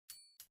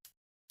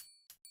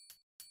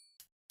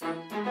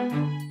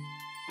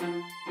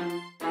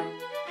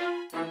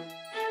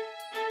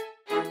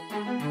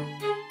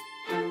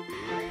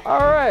All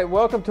right,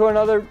 welcome to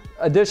another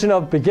edition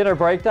of Beginner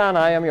Breakdown.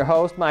 I am your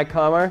host, Mike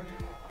Kummer,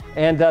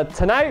 and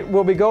tonight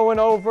we'll be going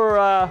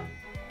over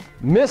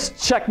missed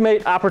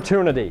checkmate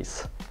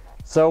opportunities.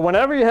 So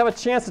whenever you have a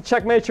chance to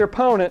checkmate your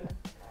opponent,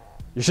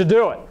 you should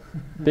do it,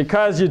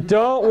 because you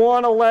don't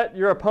want to let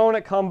your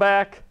opponent come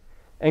back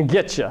and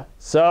get you.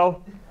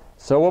 So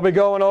we'll be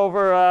going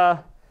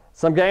over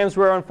some games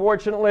where,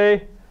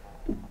 unfortunately,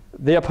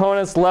 the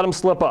opponents let them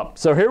slip up.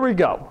 So here we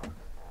go.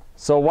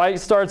 So white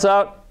starts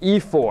out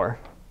e4.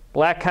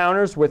 Black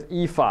counters with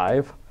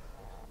e5.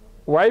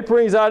 White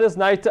brings out his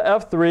knight to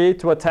f3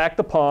 to attack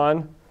the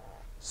pawn.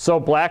 So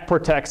black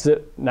protects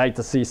it, knight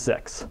to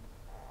c6.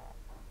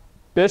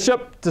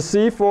 Bishop to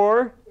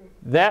c4.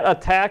 That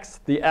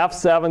attacks the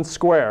f7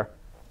 square.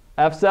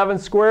 f7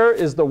 square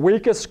is the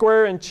weakest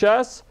square in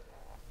chess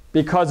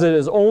because it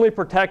is only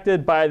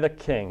protected by the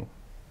king.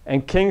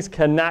 And kings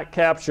cannot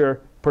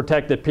capture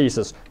protected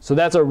pieces. So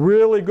that's a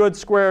really good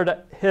square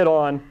to hit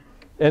on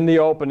in the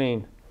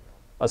opening,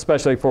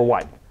 especially for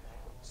white.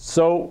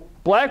 So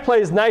black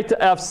plays knight to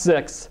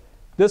f6.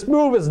 This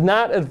move is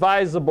not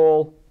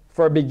advisable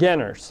for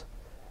beginners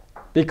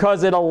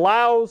because it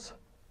allows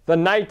the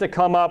knight to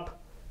come up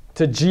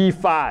to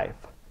g5.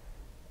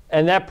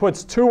 And that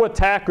puts two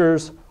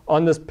attackers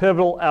on this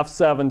pivotal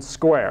f7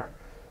 square.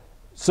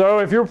 So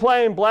if you're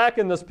playing black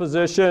in this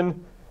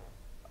position,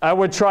 I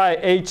would try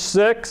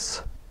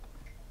h6,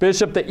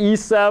 bishop to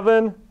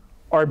e7,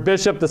 or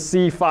bishop to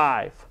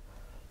c5.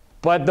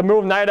 But the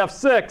move knight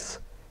f6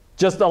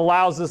 just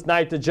allows this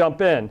knight to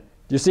jump in.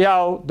 You see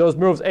how those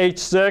moves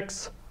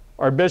h6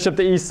 or bishop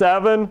to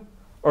e7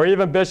 or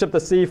even bishop to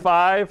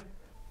c5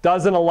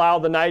 doesn't allow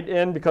the knight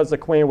in because the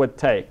queen would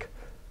take.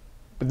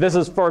 But this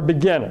is for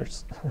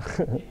beginners.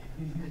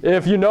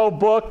 If you know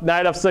book,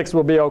 knight f6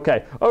 will be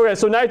okay. Okay,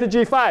 so knight to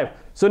g5.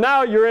 So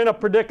now you're in a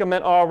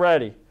predicament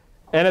already,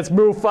 and it's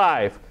move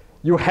 5.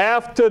 You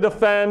have to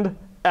defend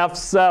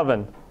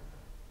f7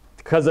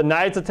 because the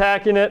knight's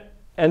attacking it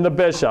and the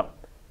bishop.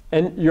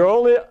 And your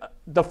only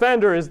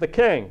defender is the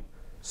king.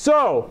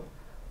 So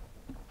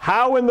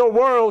how in the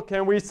world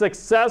can we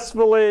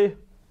successfully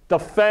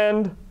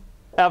defend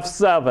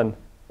f7?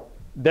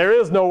 There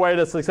is no way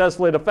to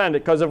successfully defend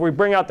it, because if we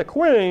bring out the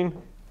queen,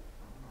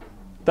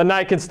 the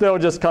knight can still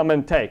just come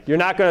and take. You're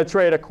not going to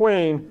trade a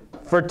queen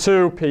for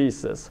two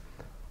pieces.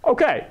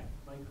 Okay.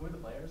 Who are the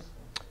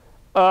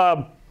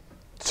players?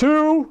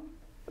 Two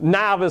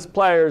novice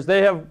players.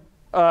 They have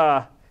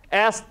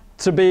asked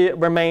to be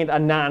remained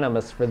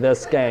anonymous for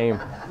this game.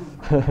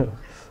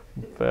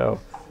 But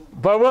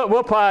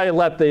we'll probably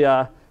let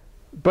the,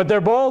 but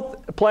they're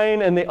both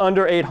playing in the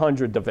under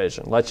 800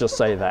 division. Let's just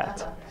say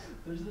that.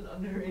 There's an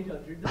under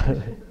 800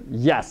 division?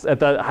 Yes, at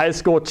the high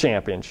school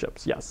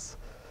championships, yes.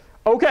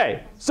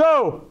 Okay,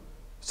 so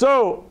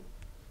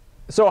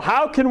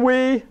how can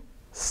we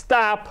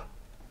stop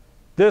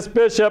this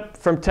bishop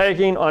from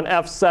taking on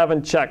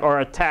f7 check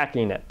or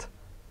attacking it?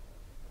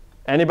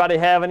 Anybody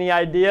have any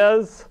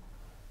ideas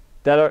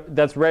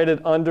that's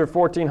rated under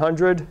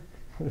 1400?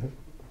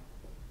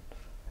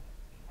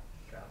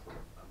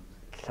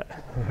 Okay.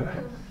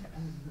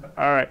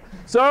 All right.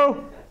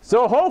 So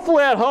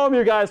hopefully at home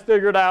you guys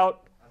figured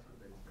out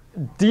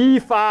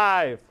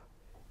d5.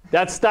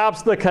 That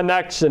stops the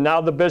connection.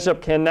 Now the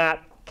bishop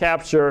cannot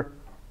capture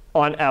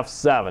on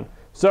f7.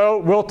 So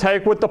we'll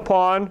take with the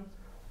pawn.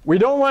 We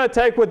don't want to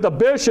take with the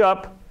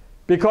bishop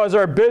because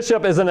our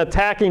bishop is an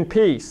attacking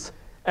piece,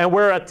 and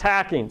we're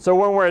attacking. So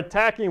when we're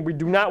attacking, we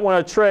do not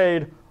want to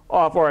trade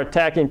off our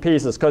attacking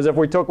pieces, because if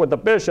we took with the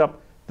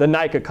bishop, the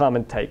knight could come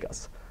and take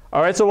us.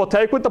 All right, so we'll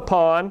take with the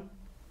pawn,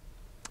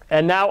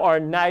 and now our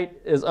knight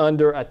is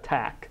under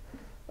attack.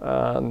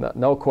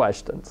 No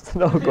questions.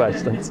 No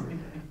questions.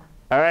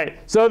 All right,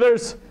 so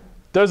there's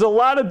a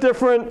lot of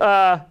different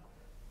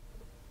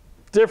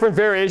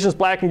variations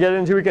black can get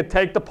into. We could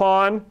take the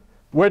pawn,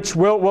 which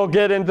we'll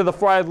get into the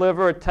fried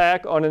liver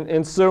attack on an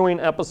ensuing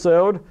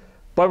episode.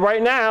 But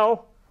right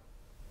now,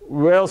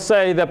 we'll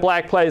say that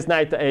black plays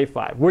knight to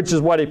a5, which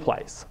is what he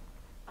plays.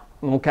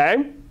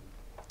 Okay?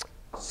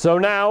 So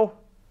now,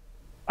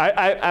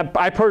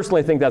 I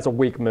personally think that's a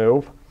weak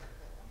move.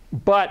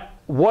 But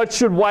what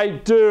should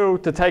white do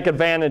to take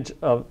advantage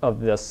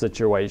of this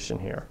situation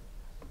here?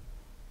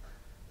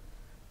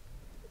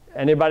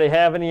 Anybody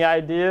have any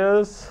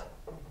ideas?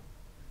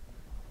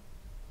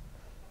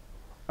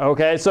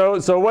 Okay,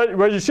 so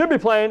what you should be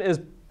playing is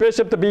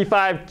bishop to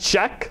b5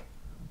 check.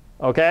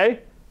 Okay?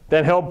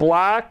 Then he'll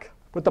block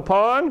with the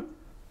pawn.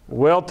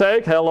 We'll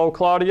take. Hello,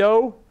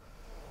 Claudio.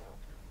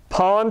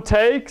 Pawn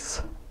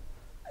takes.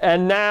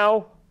 And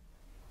now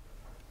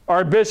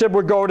our bishop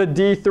would go to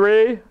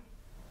d3.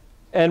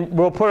 And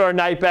we'll put our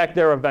knight back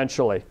there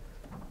eventually.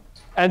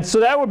 And so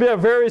that would be a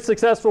very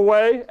successful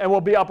way, and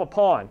we'll be up a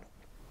pawn.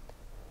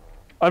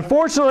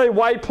 Unfortunately,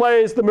 white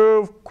plays the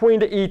move queen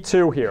to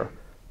e2 here.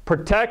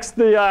 Protects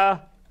the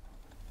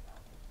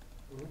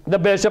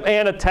bishop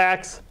and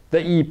attacks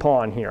the e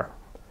pawn here.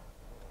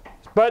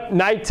 But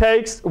knight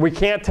takes. We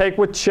can't take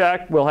with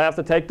check. We'll have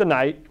to take the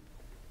knight,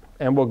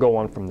 and we'll go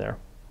on from there.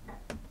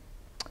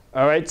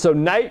 All right, so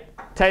knight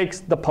takes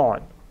the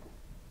pawn.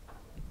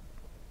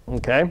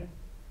 Okay?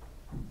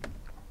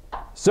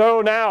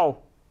 So now,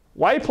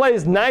 white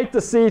plays knight to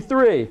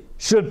c3.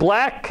 Should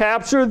black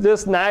capture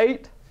this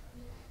knight?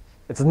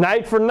 It's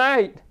knight for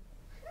knight.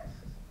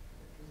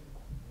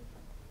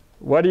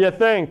 What do you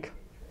think?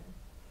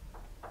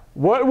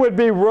 What would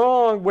be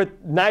wrong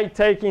with knight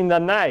taking the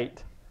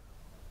knight?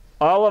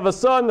 All of a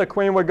sudden, the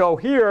queen would go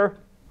here,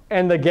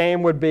 and the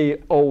game would be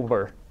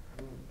over.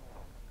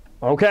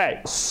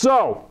 Okay,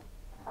 so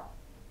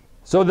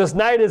this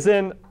knight is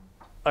in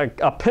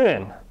a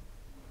pin.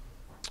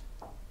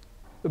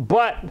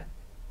 But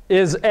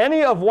is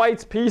any of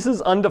white's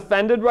pieces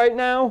undefended right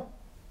now?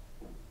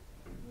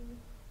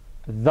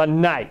 The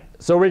knight.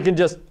 So we can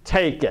just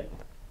take it.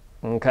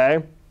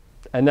 Okay?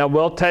 And then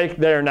we'll take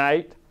their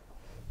knight.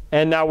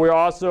 And now we're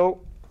also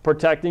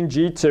protecting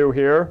g2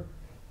 here.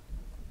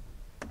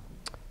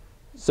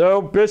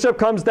 So bishop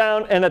comes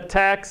down and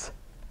attacks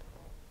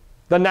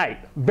the knight.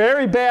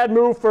 Very bad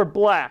move for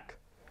black.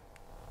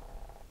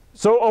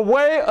 So a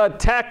way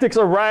tactics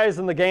arise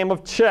in the game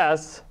of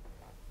chess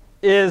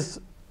is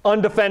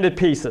undefended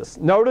pieces.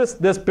 Notice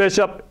this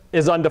bishop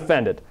is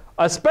undefended,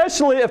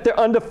 especially if they're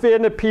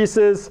undefended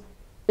pieces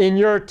in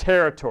your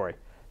territory.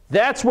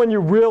 That's when you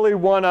really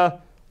want to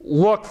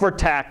look for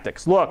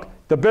tactics. Look,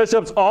 the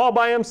bishop's all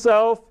by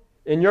himself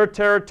in your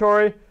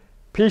territory.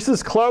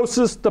 Pieces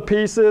closest to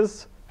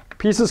pieces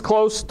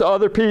close to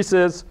other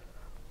pieces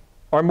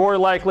are more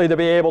likely to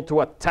be able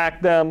to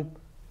attack them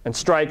and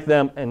strike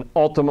them and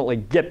ultimately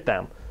get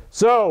them.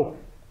 So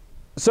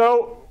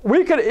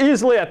we could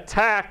easily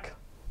attack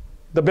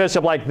the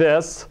bishop like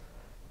this,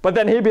 but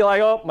then he'd be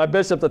like, oh, my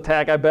bishop's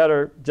attacked, I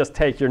better just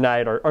take your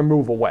knight or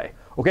move away.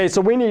 Okay,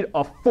 so we need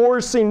a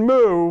forcing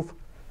move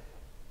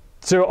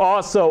to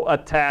also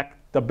attack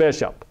the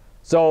bishop.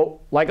 So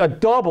like a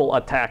double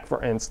attack,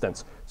 for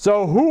instance.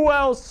 So who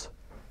else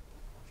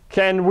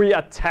can we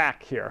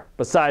attack here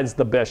besides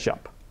the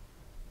bishop?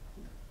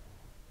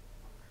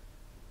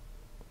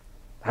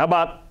 How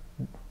about,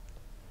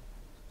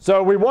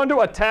 so we want to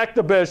attack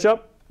the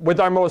bishop with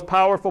our most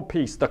powerful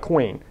piece, the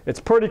queen. It's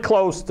pretty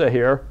close to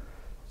here.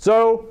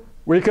 So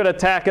we could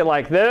attack it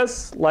like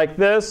this,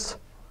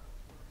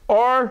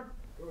 or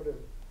go to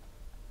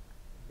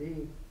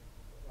B5.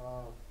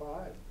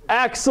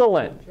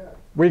 Excellent.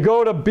 We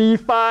go to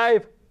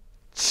B5,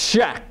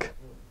 check.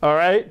 All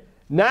right?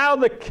 Now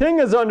the king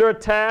is under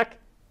attack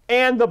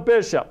and the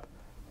bishop.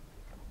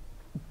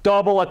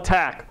 Double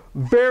attack.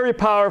 Very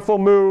powerful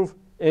move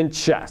in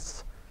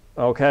chess.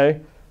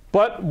 Okay?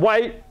 But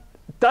white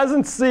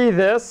doesn't see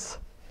this.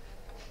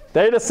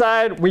 They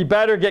decide we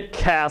better get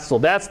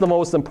castled. That's the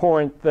most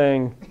important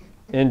thing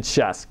in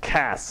chess,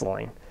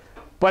 castling.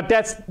 But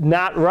that's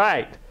not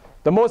right.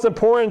 The most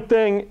important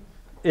thing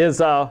is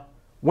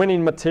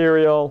winning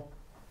material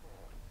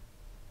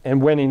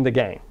and winning the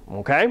game.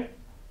 Okay?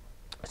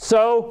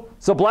 So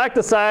black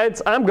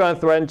decides, I'm going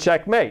to threaten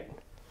checkmate.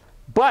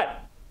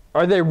 But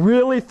are they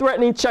really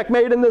threatening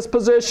checkmate in this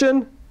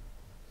position?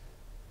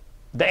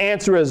 The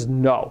answer is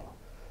no.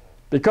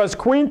 Because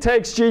queen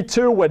takes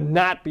g2 would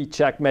not be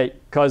checkmate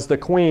because the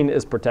queen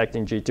is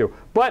protecting g2.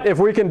 But if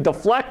we can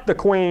deflect the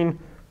queen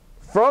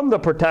from the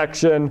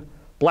protection,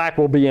 black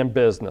will be in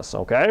business,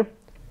 okay?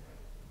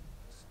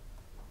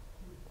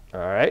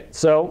 All right,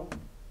 so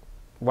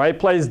white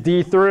plays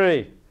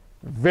d3.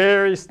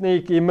 Very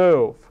sneaky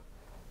move.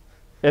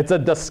 It's a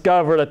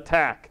discovered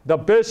attack. The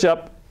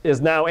bishop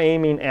is now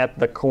aiming at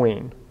the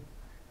queen.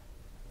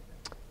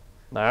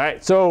 All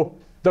right, so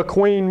the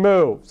queen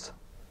moves.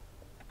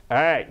 All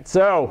right,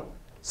 so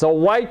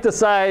white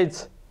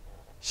decides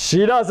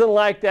she doesn't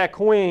like that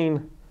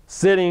queen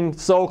sitting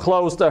so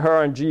close to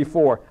her on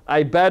g4.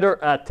 I better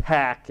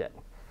attack it.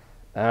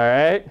 All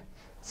right?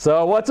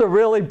 So what's a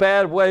really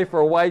bad way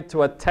for white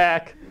to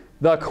attack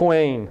the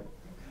queen?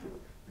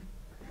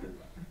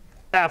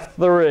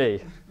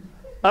 F3.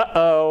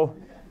 Uh-oh.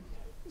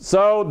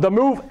 So the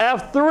move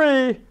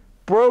F3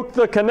 broke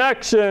the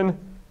connection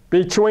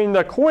between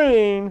the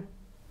queen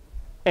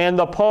and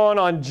the pawn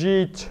on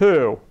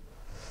g2.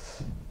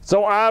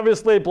 So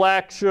obviously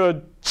black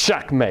should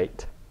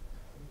checkmate.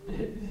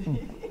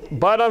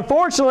 But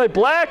unfortunately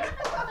black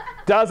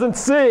doesn't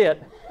see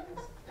it.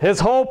 His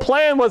whole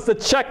plan was to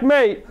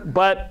checkmate,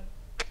 but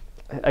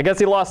I guess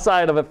he lost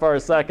sight of it for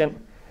a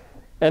second.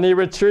 And he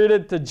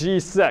retreated to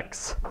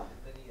g6.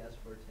 Then he asked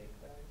for a take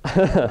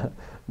back.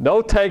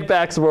 No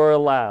takebacks were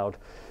allowed.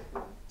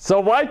 So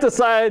white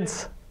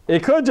decides he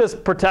could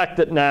just protect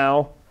it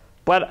now,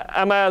 but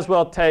I might as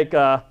well take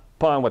a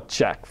pawn with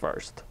check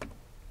first.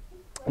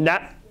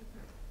 Yep.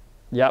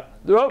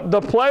 Well,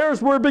 the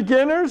players were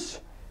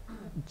beginners,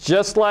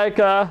 just like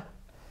you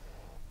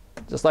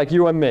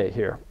and me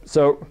here.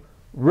 So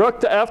rook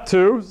to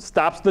f2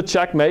 stops the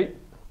checkmate.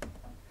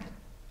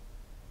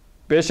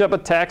 Bishop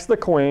attacks the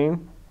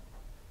queen.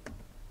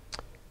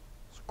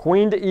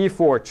 Queen to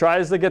e4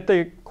 tries to get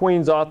the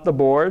queens off the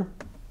board.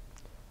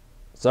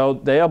 So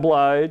they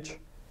oblige.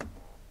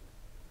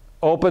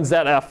 Opens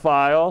that f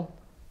file.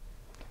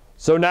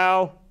 So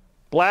now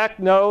black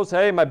knows,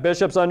 hey, my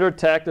bishop's under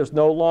attack. There's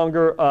no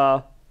longer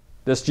a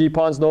This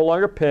g-pawn's no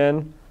longer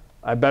pinned.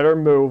 I better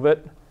move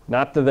it.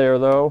 Not to there,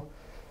 though.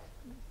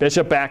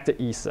 Bishop back to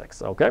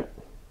e6, okay?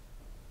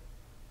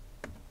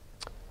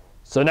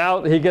 So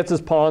now he gets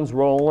his pawns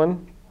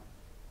rolling.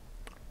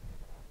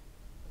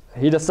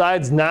 He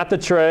decides not to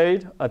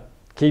trade,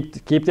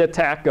 keep the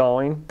attack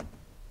going.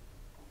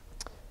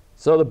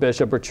 So the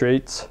bishop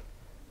retreats.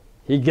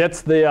 He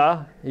gets the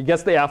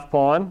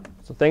f-pawn.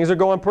 So things are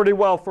going pretty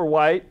well for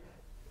white.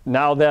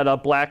 Now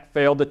that black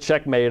failed to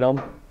checkmate him.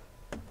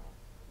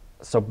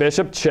 So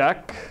bishop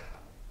check,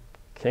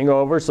 king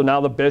over. So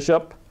now the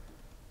bishop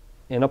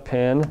in a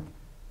pin.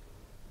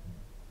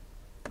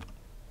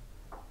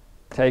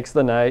 Takes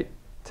the knight,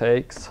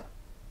 takes,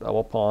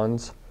 double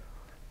pawns.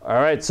 All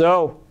right,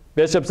 so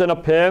bishop's in a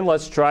pin.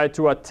 Let's try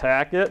to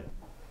attack it.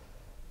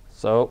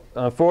 So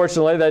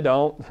unfortunately, they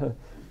don't.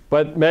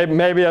 But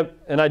maybe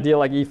an idea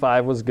like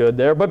e5 was good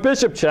there. But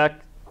bishop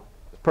check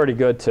is pretty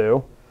good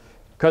too,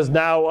 because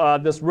now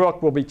this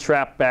rook will be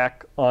trapped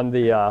back on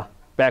the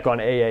back on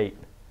a8.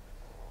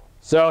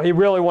 So he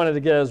really wanted to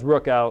get his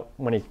rook out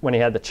when he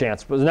had the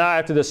chance. But now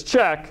after this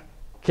check,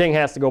 king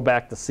has to go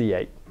back to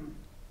c8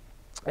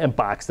 and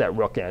box that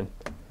rook in.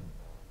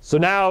 So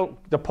now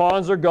the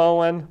pawns are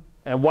going,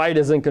 and white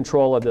is in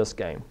control of this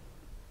game.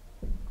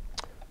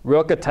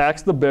 Rook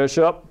attacks the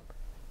bishop.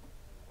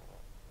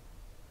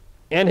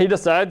 And he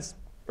decides,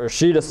 or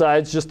she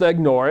decides, just to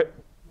ignore it.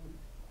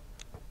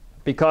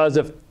 Because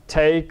if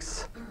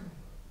takes,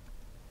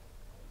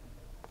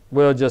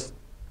 we'll just,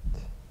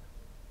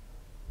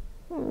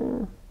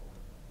 yeah,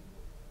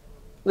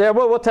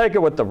 we'll take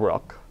it with the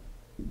rook.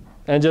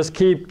 And just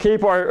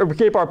keep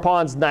our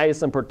pawns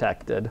nice and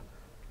protected.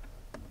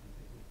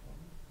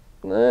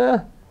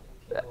 They're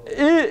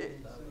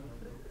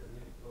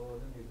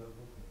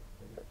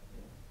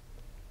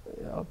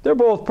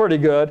both pretty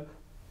good.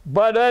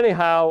 But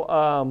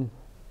anyhow,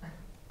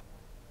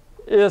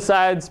 he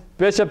decides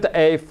bishop to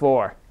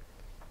a4.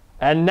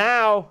 And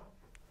now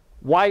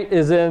white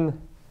is in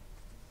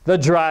the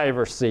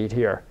driver's seat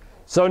here.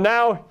 So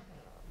now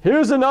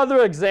here's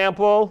another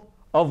example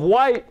of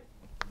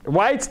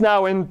white's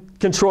now in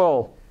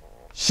control.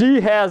 She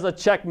has a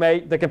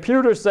checkmate. The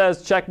computer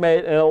says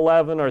checkmate in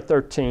 11 or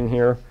 13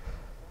 here.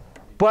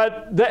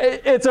 But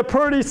it's a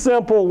pretty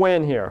simple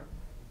win here.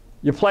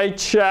 You play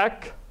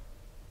check.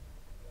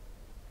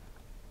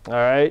 All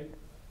right.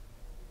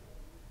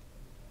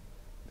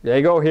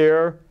 They go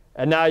here,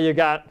 and now you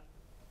got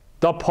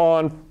the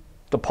pawn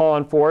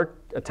fork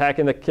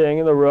attacking the king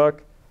and the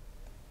rook.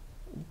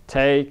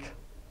 Take,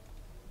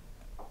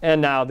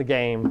 and now the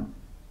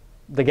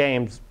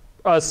game's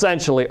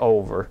essentially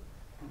over.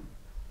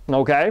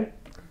 Okay.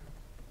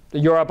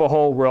 You're up a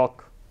whole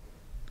rook.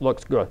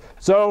 Looks good.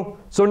 So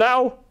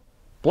now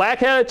black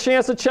had a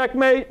chance to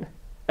checkmate,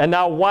 and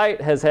now white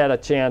has had a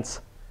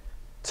chance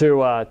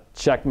to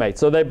checkmate.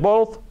 So they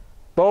both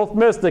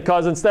missed it,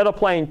 because instead of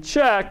playing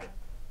check,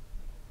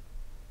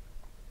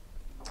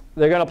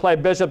 they're going to play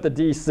bishop to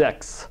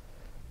d6,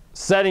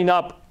 setting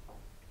up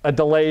a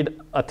delayed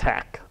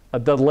attack, a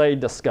delayed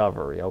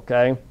discovery.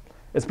 Okay,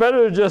 it's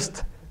better to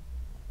just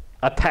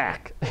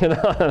attack. You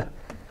know,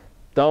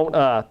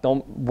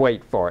 don't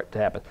wait for it to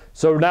happen.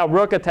 So now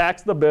rook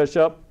attacks the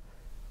bishop.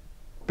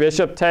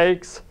 Bishop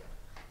takes.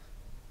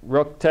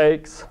 Rook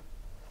takes.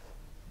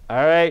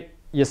 All right,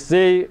 you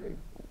see,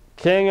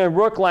 king and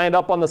rook lined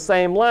up on the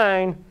same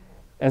line,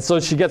 and so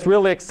she gets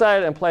really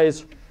excited and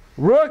plays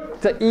rook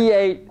to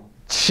e8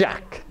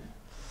 check.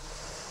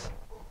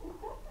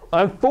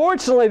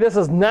 Unfortunately, this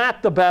is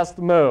not the best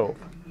move.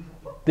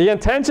 The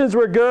intentions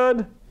were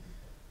good,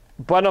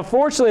 but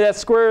unfortunately that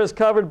square is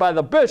covered by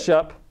the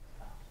bishop,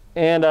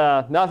 and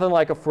nothing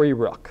like a free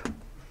rook.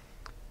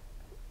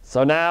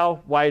 So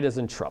now white is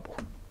in trouble.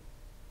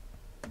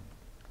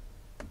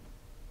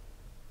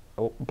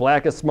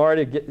 Black is smart.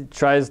 He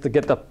tries to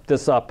get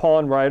this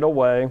pawn right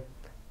away,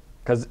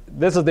 because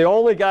this is the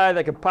only guy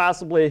that could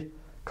possibly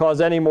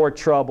cause any more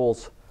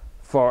troubles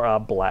for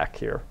black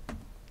here.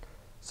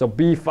 So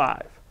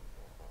b5.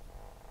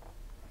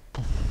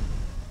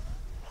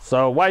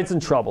 So white's in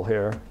trouble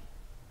here.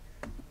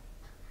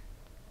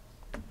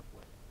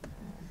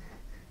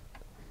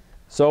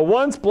 So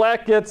once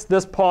black gets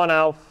this pawn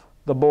off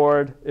the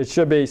board, it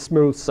should be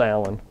smooth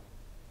sailing.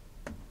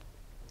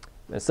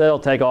 Instead, he'll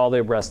take all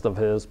the rest of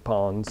his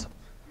pawns.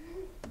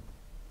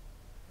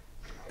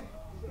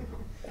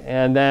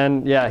 And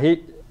then, yeah,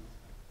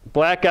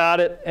 black got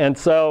it. And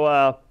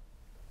so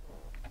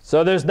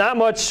there's not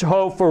much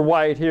hope for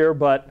white here,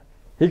 but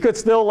he could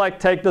still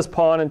take this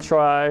pawn and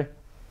try.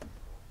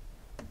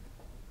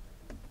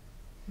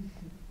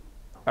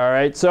 All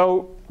right,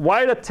 so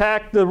white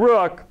attacked the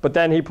rook, but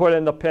then he put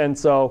in the pin.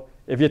 So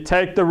if you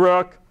take the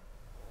rook,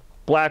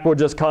 black will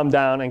just come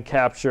down and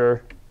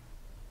capture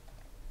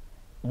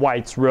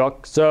white's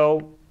rook.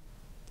 So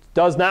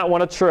does not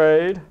want to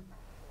trade.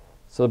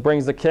 So it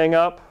brings the king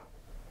up.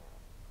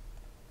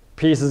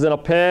 Pieces in a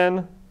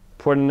pin.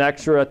 Put an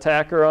extra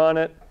attacker on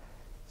it.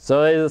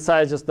 So they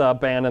decide just to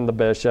abandon the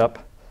bishop.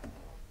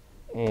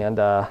 And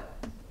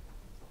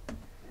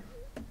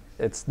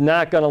It's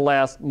not going to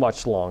last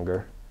much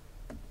longer.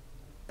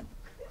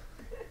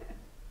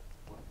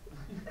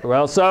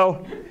 Well,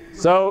 so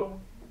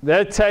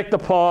they take the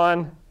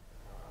pawn,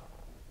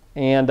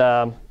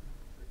 and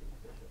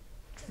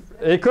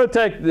it could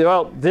take,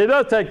 well, they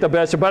do take the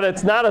bishop, but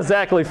it's not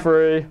exactly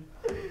free.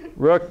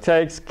 Rook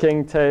takes,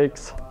 king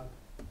takes.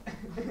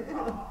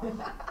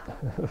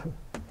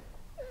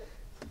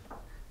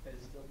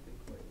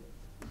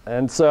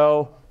 And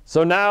so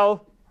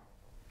now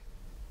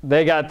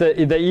they got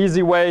the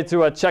easy way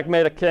to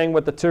checkmate a king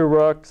with the two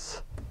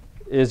rooks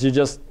is you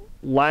just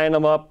line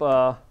them up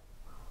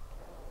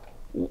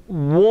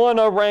one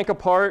a rank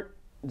apart,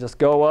 just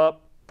go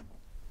up,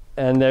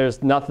 and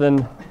there's nothing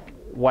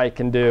white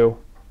can do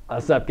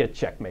except get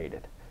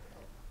checkmated.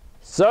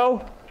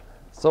 So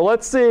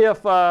let's see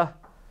if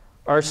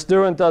our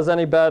student does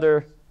any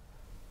better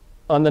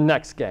on the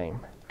next game.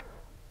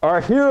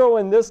 Our hero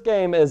in this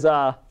game is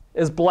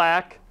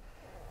black,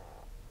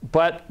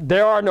 but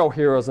there are no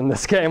heroes in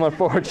this game,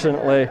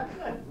 unfortunately.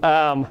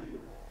 As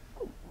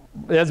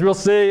we'll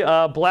see,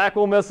 black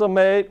will miss a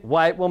mate,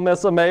 white will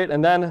miss a mate,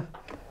 and then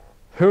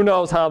who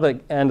knows how the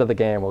end of the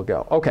game will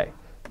go. Okay,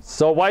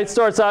 so white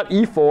starts out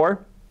e4.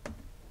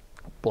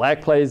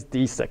 Black plays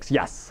d6.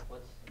 Yes.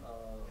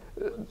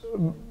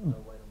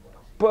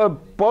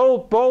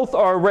 Both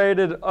are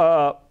rated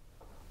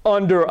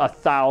under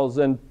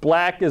 1,000.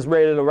 Black is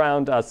rated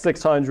around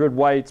 600.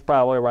 White's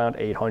probably around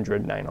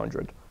 800,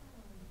 900.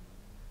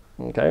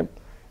 Okay,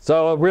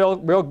 so a real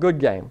good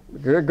game.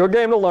 Good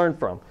game to learn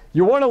from.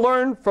 You want to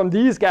learn from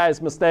these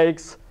guys'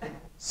 mistakes,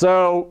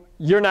 so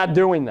you're not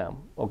doing them.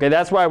 Okay,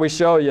 that's why we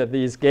show you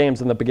these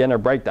games in the beginner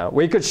breakdown.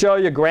 We could show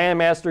you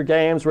Grandmaster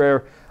games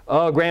where,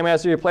 oh,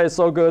 Grandmaster, you play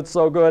so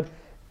good,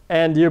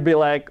 and you'd be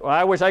like, well,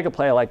 I wish I could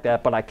play like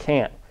that, but I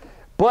can't.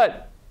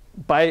 But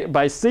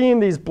by seeing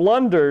these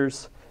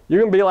blunders, you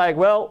can be like,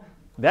 well,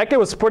 that guy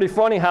was pretty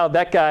funny how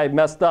that guy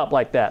messed up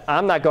like that.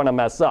 I'm not going to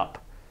mess up.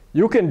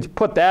 You can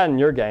put that in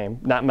your game,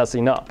 not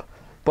messing up.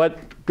 But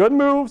good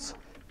moves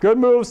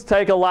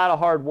take a lot of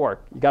hard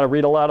work. You got to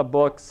read a lot of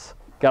books.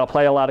 Got to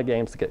play a lot of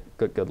games to get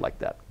good like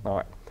that. All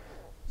right.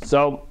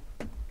 So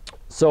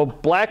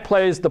black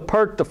plays the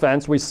perk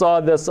defense. We saw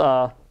this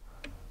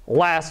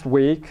last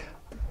week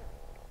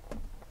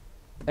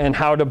and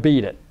how to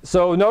beat it.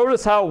 So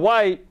notice how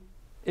white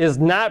is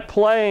not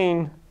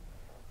playing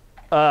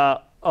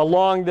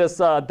along this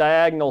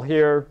diagonal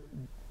here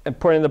and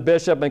putting the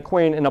bishop and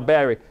queen in a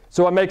battery.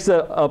 So it makes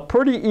it a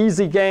pretty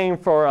easy game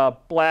for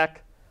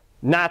black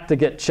not to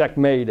get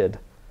checkmated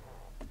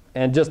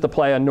and just to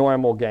play a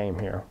normal game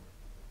here.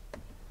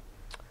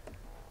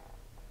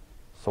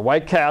 So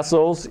white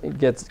castles,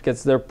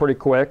 gets there pretty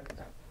quick.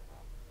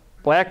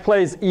 Black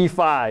plays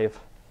e5.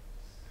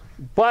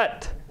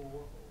 But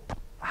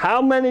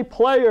how many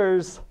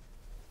players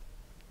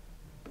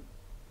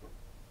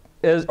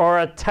are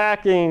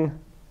attacking?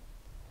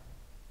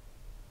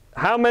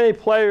 How many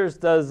players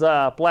does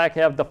black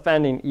have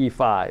defending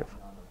e5?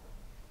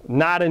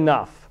 Not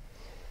enough.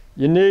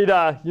 You need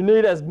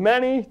as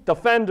many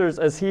defenders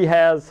as he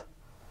has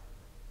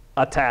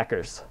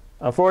attackers.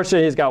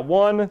 Unfortunately, he's got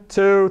 1,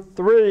 2,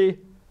 3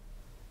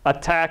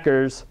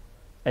 attackers,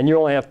 and you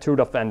only have 2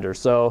 defenders.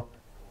 So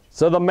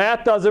the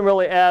math doesn't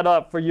really add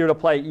up for you to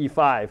play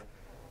e5.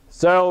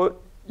 So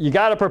you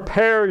got to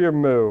prepare your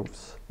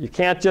moves. You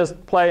can't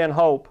just play and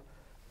hope.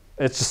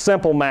 It's just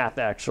simple math,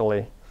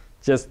 actually.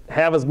 Just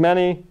have as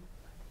many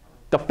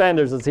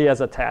defenders as he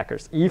has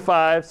attackers.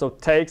 e5, so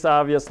takes,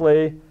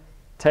 obviously.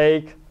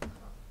 Take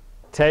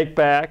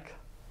back.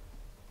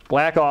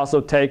 Black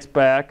also takes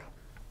back.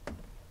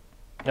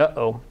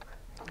 Uh-oh.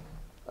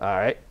 All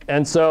right.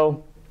 And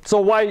so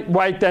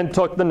white then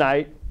took the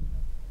knight.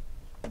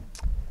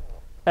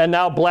 And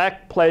now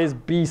black plays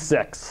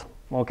b6.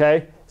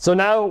 Okay? So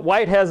now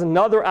white has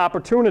another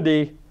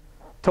opportunity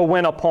to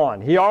win a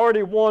pawn. He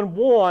already won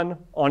one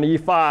on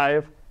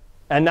e5,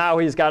 and now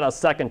he's got a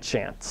second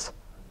chance.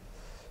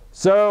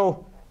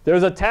 So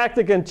there's a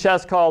tactic in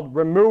chess called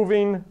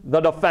removing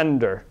the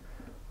defender.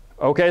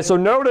 Okay, so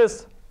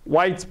notice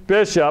white's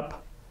bishop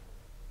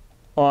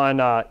on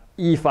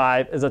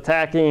e5 is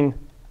attacking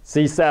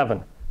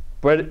c7.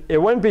 But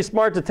it wouldn't be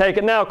smart to take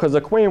it now because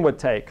the queen would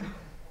take.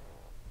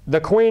 The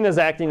queen is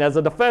acting as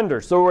a defender.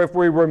 So if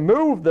we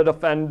remove the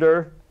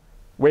defender,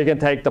 we can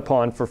take the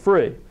pawn for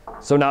free.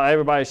 So now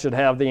everybody should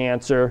have the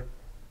answer.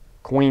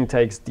 Queen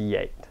takes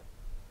d8.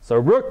 So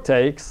rook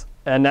takes,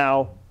 and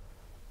now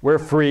we're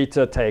free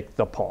to take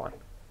the pawn.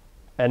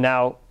 And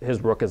now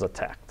his rook is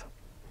attacked.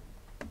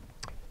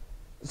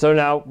 So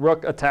now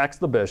rook attacks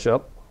the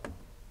bishop.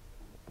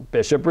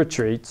 Bishop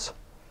retreats.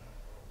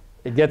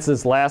 It gets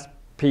his last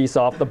piece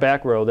off the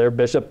back row there,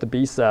 bishop to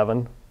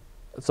b7.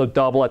 So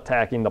double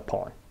attacking the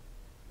pawn.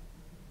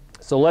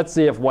 So let's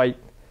see if white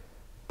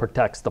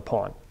protects the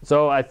pawn.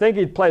 So I think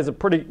he plays a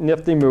pretty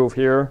nifty move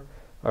here.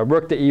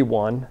 Rook to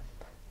e1.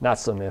 Not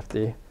so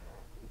nifty.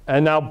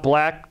 And now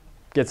black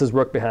gets his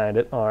rook behind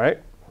it. All right.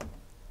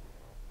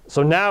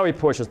 So now he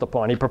pushes the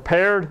pawn. He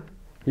prepared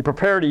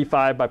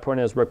e5 by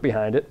putting his rook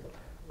behind it.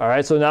 All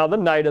right, so now the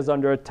knight is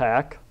under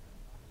attack.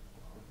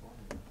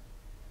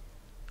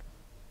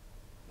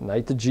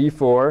 Knight to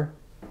g4.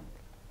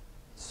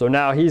 So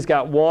now he's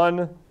got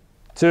 1,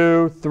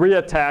 2, 3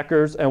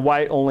 attackers, and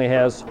white only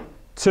has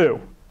 2.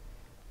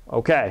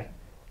 Okay,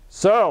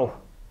 so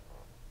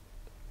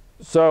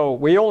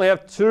we only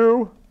have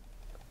 2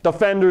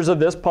 defenders of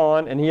this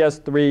pawn, and he has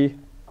 3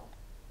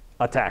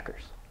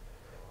 attackers.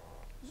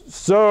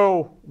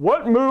 So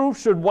what move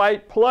should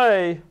white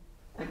play,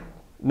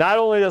 not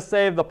only to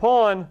save the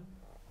pawn,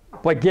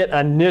 but get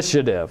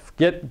initiative,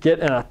 get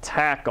an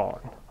attack on?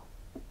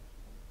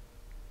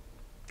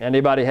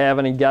 Anybody have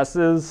any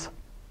guesses?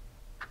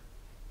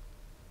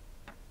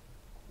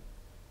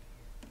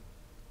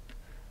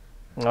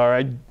 All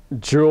right,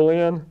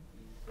 Julian.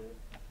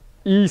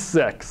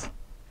 E6.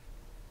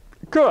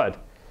 Good.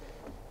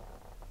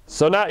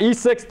 So now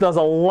E6 does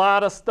a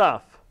lot of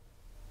stuff.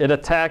 It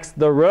attacks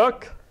the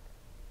rook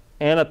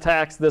and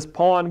attacks this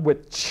pawn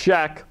with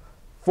check,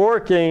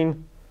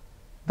 forking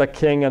the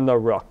king and the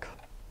rook.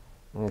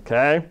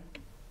 Okay?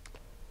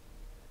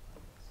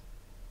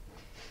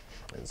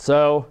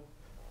 So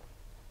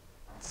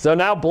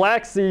now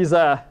black sees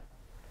a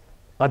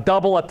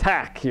double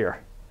attack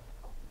here.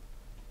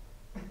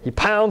 He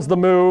pounds the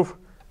move,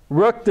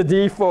 rook to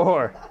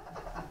d4.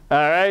 All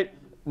right?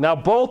 Now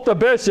both the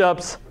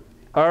bishops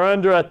are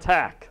under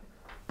attack,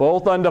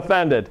 both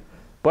undefended.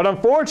 But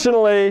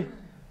unfortunately,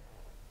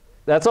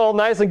 that's all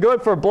nice and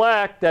good for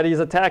black that he's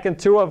attacking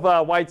 2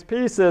 of white's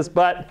pieces,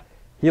 but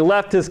he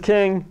left his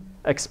king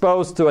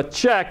exposed to a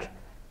check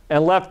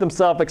and left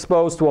himself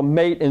exposed to a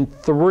mate in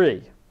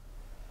 3.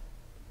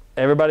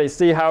 Everybody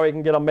see how he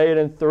can get a mate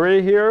in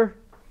 3 here?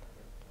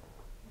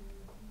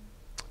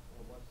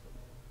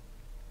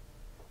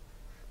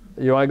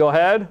 You want to go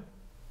ahead?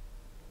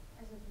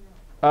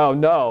 Oh,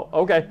 no.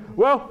 Okay.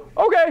 Well,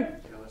 okay.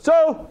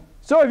 So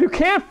if you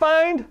can't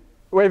find,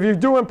 or if you're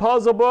doing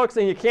puzzle books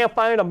and you can't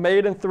find a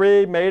mate in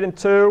 3, mate in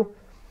 2,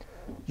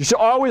 you should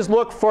always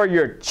look for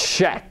your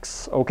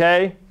checks,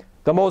 okay?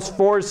 The most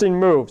forcing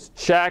moves,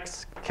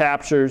 checks,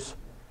 captures,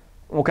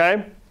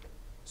 okay?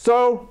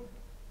 So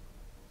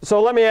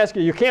let me ask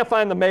you, you can't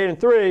find the mate in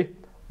 3,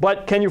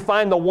 but can you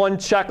find the 1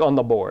 check on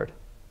the board?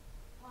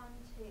 Pawn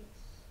takes.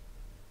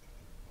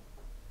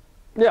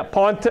 Yeah,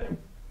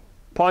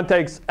 pawn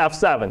takes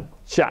f7,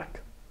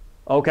 check.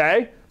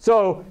 Okay?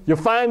 So you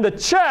find the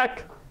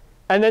check,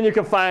 and then you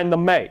can find the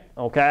mate.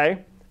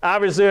 Okay?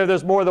 Obviously, if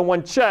there's more than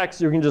 1 check,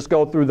 you can just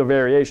go through the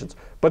variations.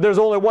 But there's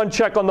only 1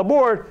 check on the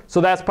board,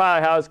 so that's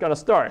probably how it's going to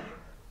start.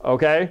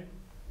 Okay?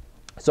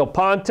 So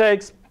pawn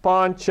takes,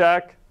 pawn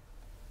check.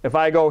 If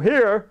I go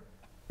here,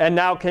 and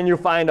now can you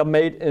find a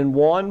mate in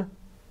 1?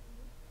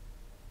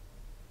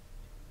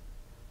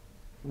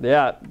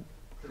 Yeah.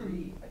 3.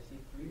 I see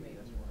 3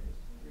 mates.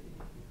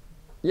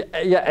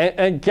 Yeah,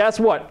 and guess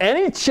what?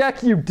 Any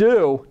check you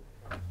do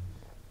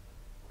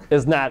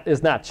is not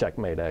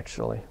checkmate,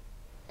 actually.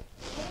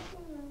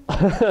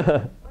 What if we move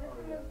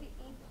the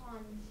e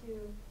pawn to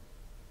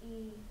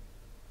e8?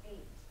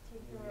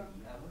 Take the rook.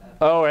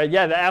 Oh,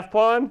 yeah, the f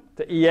pawn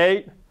to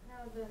e8. No,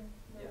 the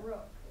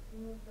rook.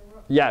 Move the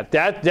rook. Yeah,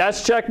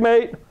 that's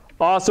checkmate.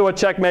 Also a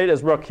checkmate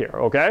is rook here,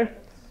 okay?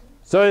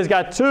 So he's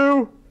got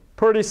 2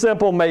 pretty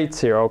simple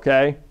mates here,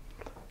 okay?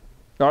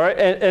 All right,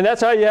 and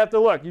that's how you have to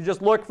look. You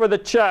just look for the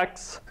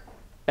checks,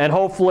 and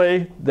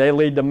hopefully they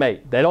lead to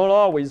mate. They don't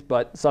always,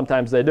 but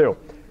sometimes they do.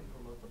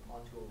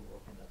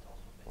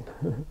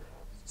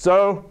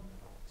 So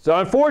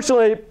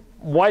unfortunately,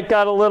 white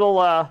got a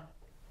little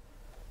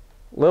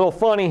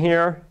funny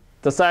here.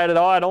 Decided,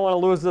 oh, I don't want to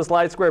lose this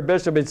light square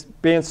bishop. It's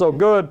being so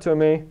good to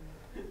me.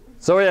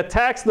 So he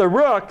attacks the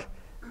rook,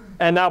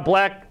 and now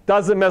black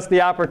doesn't miss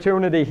the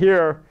opportunity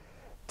here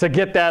to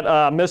get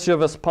that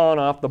mischievous pawn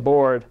off the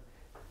board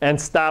and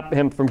stop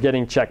him from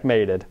getting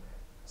checkmated.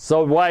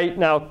 So white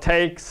now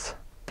takes,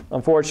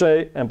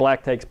 unfortunately, and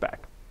black takes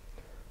back.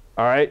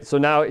 All right, so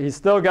now he's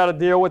still got to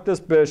deal with this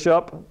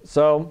bishop.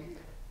 So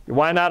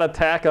why not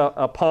attack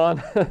a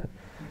pawn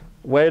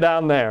way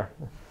down there?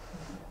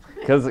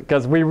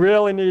 Because we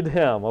really need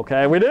him,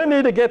 okay? We didn't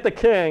need to get the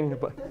king,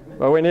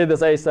 but we need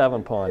this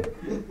a7 pawn.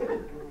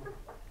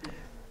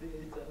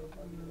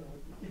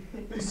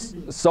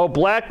 So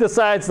black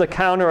decides to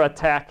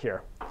counterattack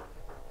here.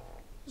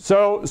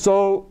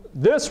 So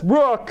this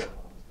rook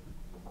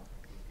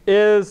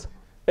is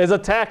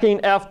attacking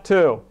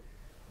f2.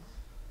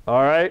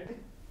 All right?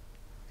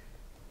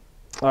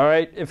 All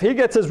right, if he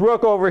gets his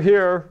rook over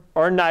here,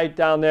 or knight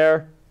down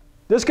there,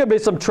 this could be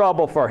some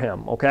trouble for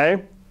him,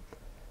 okay?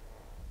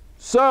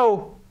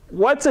 So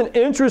what's an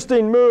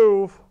interesting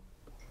move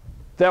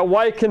that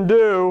white can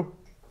do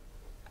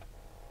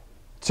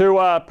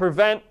to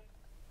prevent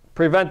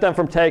them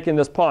from taking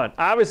this pawn?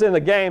 Obviously in the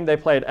game they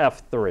played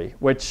f3,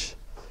 which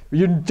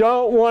you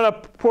don't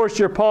want to push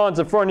your pawns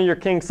in front of your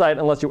king site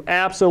unless you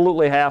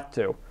absolutely have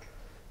to.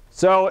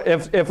 So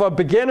if a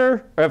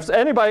beginner, or if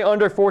anybody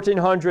under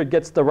 1400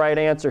 gets the right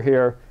answer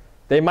here,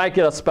 they might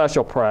get a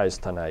special prize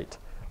tonight.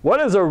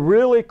 What is a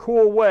really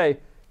cool way,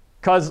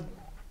 because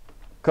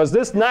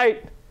this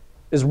knight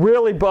is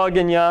really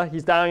bugging you.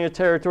 He's down in your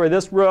territory.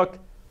 This rook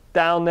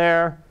down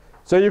there.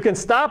 So you can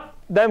stop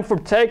them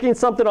from taking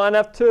something on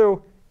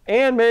f2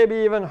 and maybe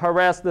even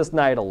harass this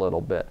knight a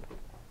little bit.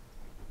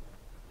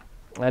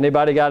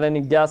 Anybody got any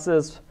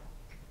guesses?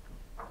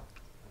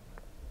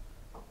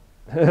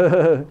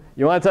 You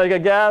want to take a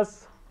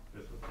guess?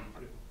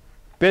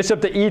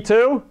 Bishop to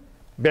e2?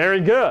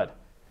 Very good.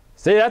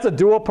 See, that's a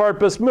dual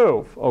purpose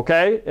move,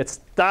 okay? It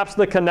stops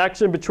the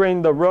connection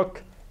between the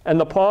rook and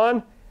the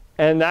pawn.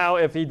 And now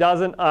if he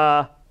doesn't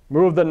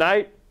move the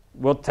knight,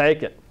 we'll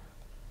take it.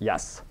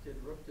 Yes? Did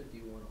rook to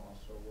d1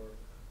 also work?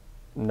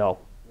 No.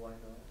 Why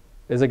not?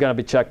 Is it going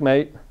to be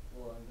checkmate?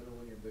 Well, I'm going to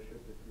win your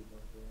bishop if you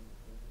don't do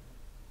anything.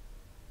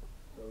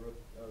 So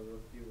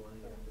rook d1,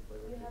 you have to play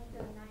rook You have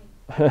d1.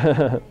 the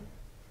knight. Knight to e2.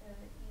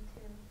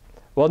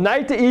 Well,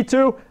 knight to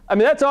e2, I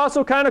mean, that's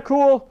also kind of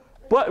cool.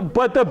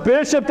 But the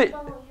bishop to...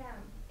 Follow him.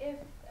 If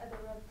the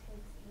rook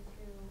takes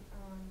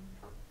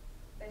e2,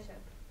 bishop.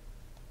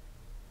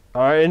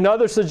 All right,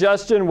 another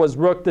suggestion was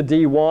rook to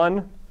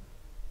d1.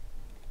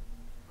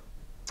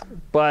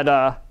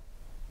 But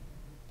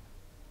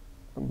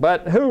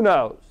who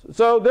knows?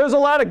 So there's a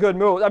lot of good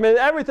moves. I mean,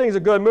 everything's a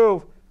good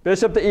move.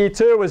 Bishop to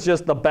e2 is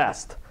just the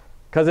best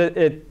because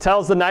it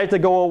tells the knight to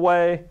go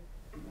away,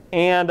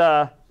 and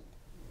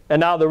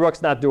now the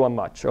rook's not doing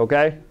much,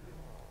 okay?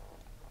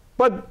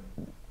 But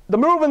the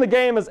move in the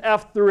game is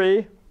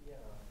f3,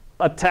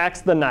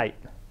 attacks the knight.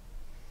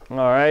 All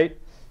right?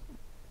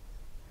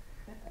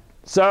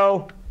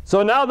 So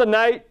now the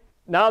knight,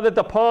 now that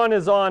the pawn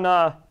is on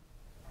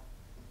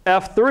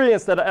f3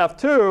 instead of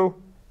f2,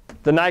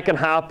 the knight can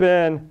hop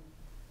in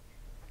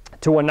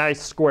to a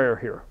nice square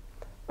here.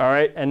 All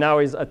right? And now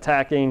he's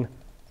attacking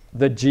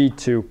the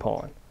g2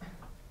 pawn.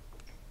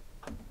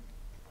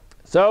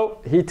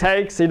 So he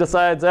takes, he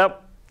decides,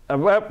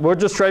 we'll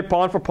just trade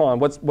pawn for pawn.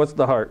 What's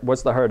the hurt?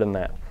 What's the hurt in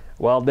that?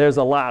 Well, there's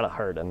a lot of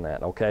hurt in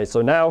that, okay?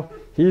 So now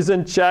he's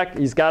in check.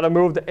 He's got to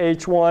move to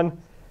h1.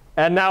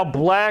 And now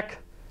black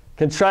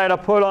can try to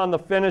put on the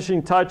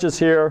finishing touches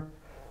here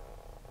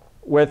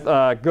with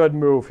a good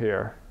move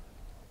here.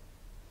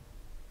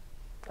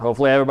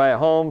 Hopefully everybody at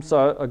home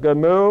saw a good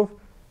move.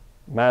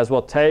 Might as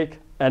well take.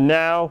 And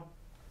now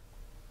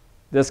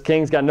this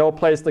king's got no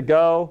place to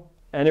go.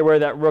 Anywhere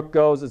that rook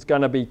goes, it's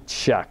going to be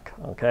check,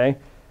 okay?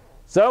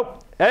 So,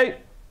 hey,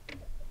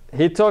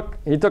 he took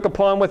a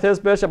pawn with his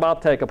bishop. I'll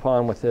take a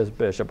pawn with his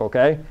bishop,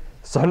 okay?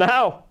 So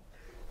now,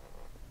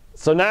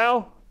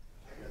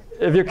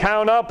 if you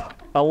count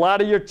up a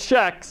lot of your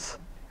checks,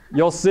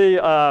 you'll see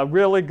a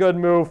really good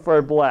move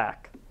for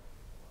black.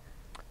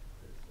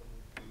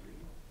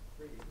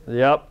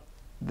 Yep.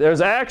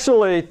 There's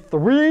actually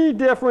 3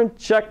 different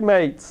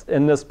checkmates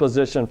in this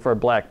position for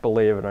black,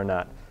 believe it or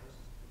not.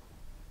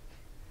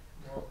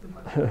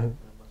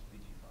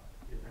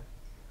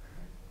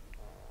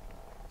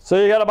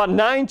 So you got about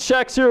 9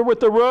 checks here with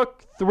the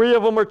rook. 3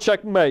 of them are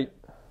checkmate.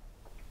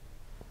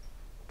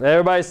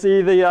 Everybody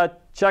see the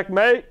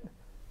checkmate?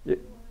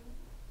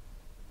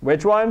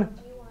 Which one? G1.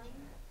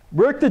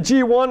 Rook to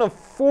g1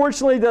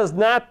 unfortunately does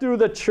not do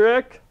the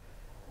trick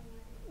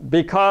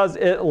because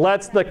it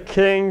lets the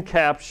king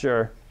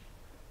capture.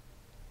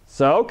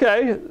 So,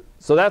 okay.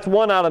 So that's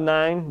 1 out of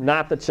 9,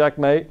 not the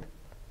checkmate.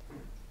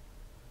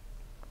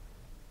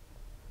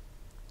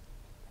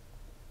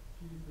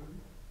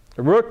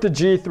 Rook to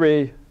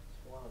g3,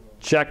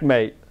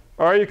 checkmate.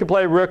 Or you can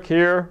play rook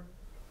here,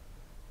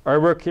 or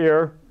rook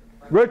here.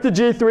 Rook to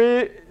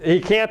g3, he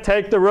can't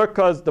take the rook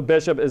because the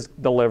bishop is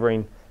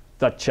delivering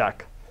the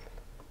check.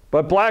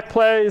 But black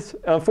plays,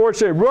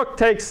 unfortunately, rook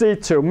takes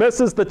c2,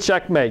 misses the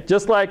checkmate.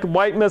 Just like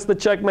white missed the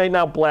checkmate,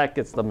 now black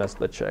gets to miss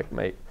the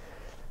checkmate.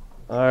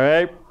 All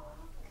right.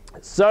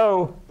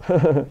 So,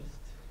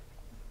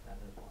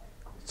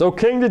 so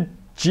king to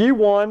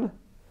g1.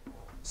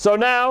 So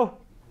now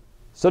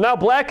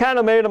black kind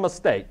of made a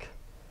mistake.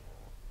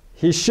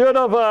 He should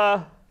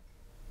have,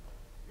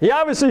 he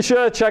obviously should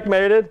have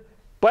checkmated,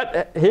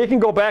 but he can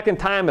go back in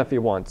time if he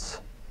wants.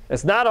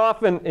 It's not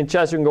often in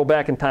chess you can go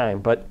back in time,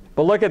 but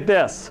look at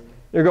this.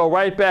 You go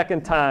right back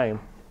in time.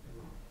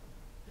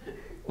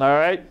 All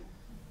right?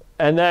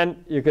 And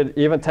then you could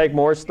even take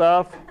more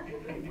stuff.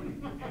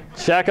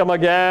 Check them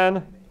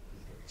again.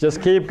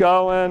 Just keep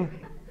going.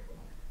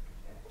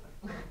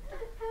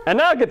 And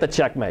now get the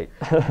checkmate.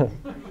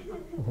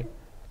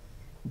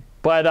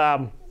 But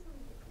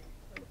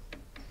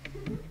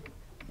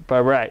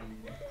right.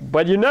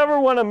 But you never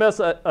want to miss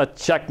a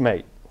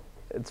checkmate.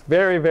 It's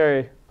very,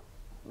 very,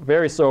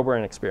 very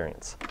sobering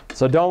experience.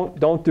 So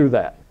don't do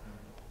that.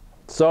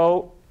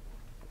 So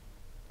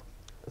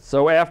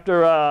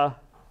after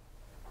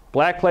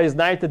black plays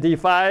knight to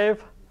d5,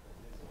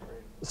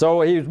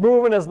 so he's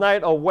moving his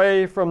knight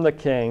away from the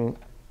king,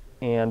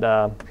 and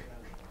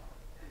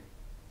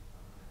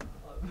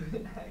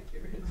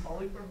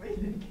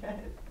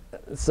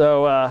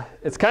so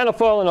it's kind of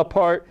falling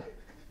apart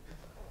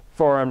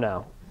for him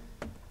now.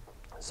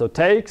 So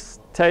takes,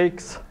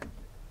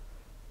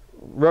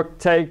 rook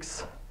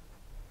takes.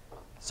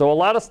 So a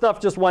lot of stuff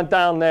just went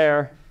down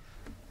there,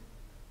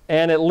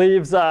 and it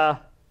leaves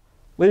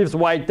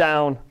white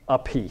down a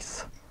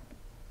piece.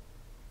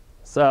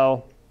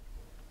 So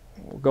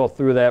We'll go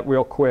through that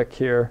real quick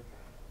here.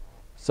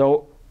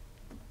 So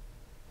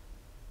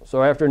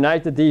after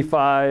knight to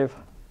d5,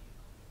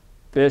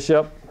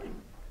 bishop,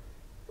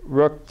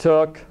 rook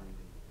took,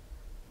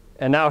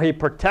 and now he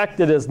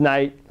protected his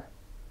knight.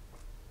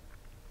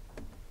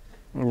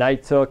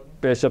 Knight took,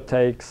 bishop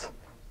takes,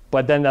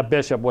 but then the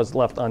bishop was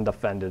left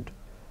undefended,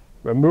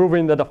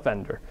 removing the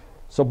defender.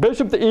 So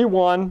bishop to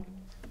e1.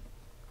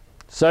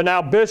 So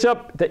now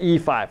bishop to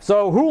e5.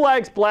 So who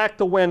likes black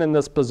to win in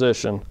this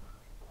position?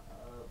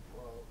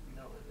 Well, you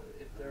know,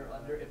 if they're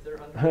under,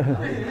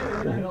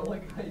 you don't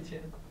like my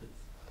chances.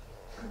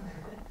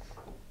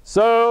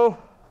 So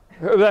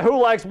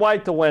who likes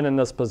white to win in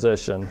this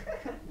position?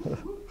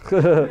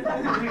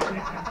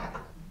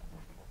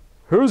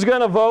 Who's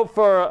going to vote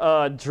for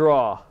a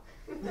draw?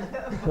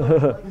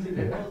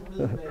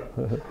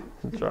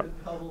 Draw.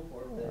 All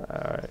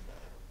right.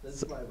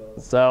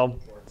 So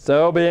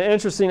it'll be an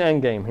interesting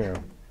endgame here.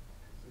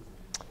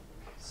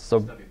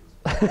 So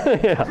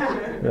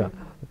yeah.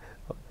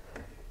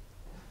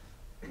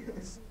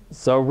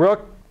 So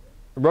rook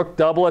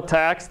double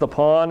attacks the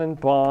pawn and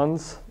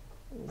pawns.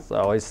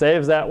 So he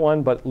saves that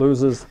one, but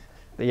loses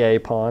the a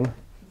pawn.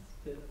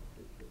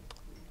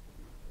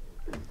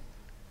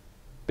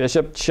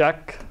 Bishop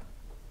check,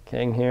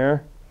 king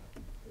here.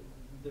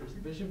 There's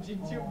bishop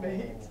g2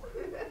 mate.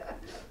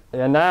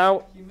 And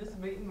now, He missed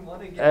mate in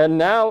one again. and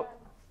now,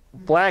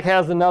 black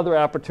has another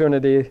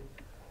opportunity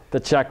to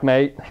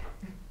checkmate,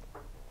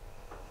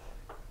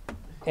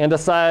 and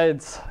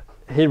decides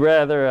he'd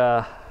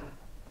rather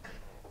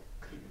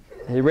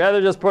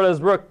just put his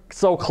rook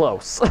so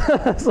close,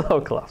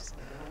 so close.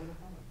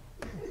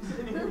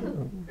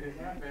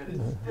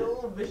 It's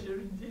still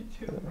bishop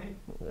g2 mate.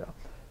 Yeah.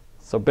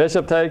 So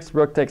bishop takes,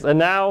 rook takes, and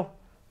now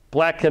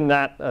black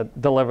cannot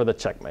deliver the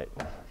checkmate.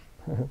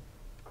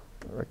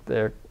 Rook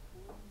there.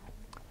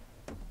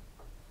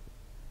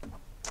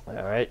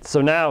 All right,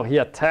 so now he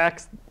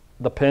attacks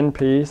the pin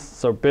piece,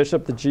 so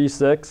bishop to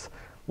g6.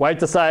 White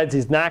decides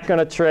he's not going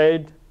to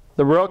trade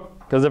the rook,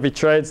 because if he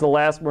trades the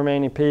last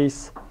remaining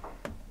piece,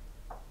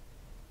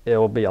 it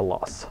will be a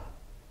loss.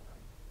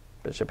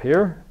 Bishop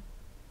here,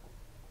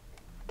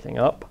 king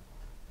up.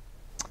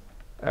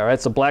 All right,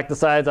 so black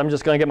decides I'm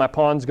just going to get my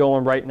pawns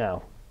going right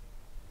now.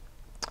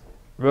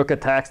 Rook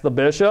attacks the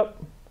bishop.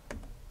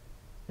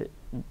 It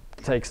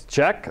takes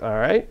check, all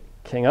right,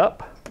 king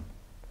up.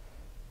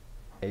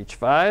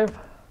 h5.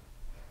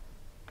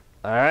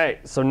 All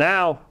right, so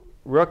now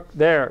rook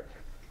there.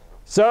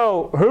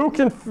 So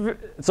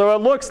so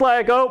it looks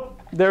like, oh,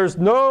 there's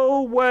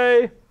no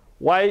way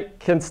white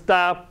can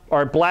stop,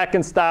 or black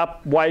can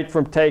stop white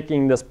from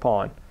taking this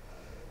pawn.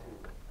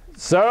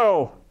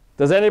 So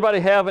does anybody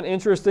have an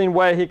interesting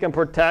way he can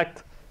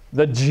protect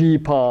the g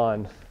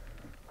pawn?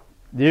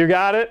 You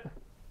got it?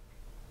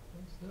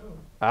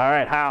 All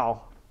right,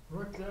 how?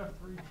 Rook to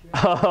f3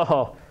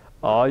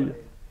 check.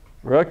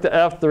 Rook to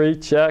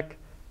f3, check.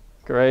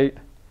 Great.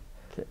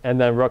 And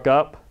then rook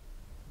up.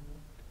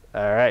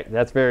 All right,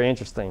 that's very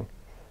interesting.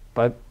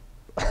 But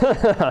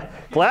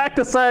black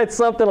decides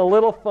something a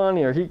little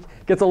funnier. He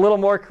gets a little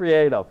more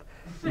creative.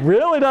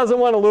 Really doesn't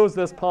want to lose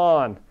this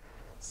pawn.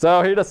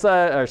 So he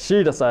decides, or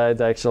she decides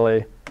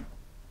actually,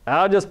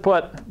 I'll just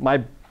put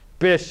my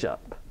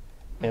bishop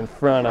in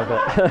front of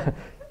it.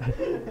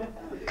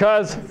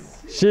 Because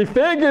she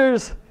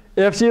figures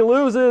if she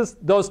loses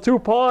those two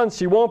pawns,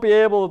 she won't be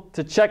able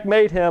to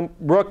checkmate him,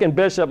 rook and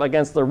bishop,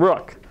 against the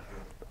rook.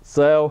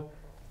 So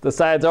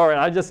decides, all right,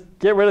 I just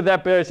get rid of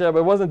that bishop.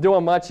 It wasn't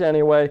doing much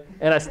anyway,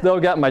 and I still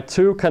got my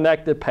two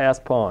connected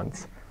passed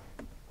pawns.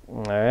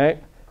 All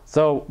right.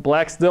 So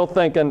black's still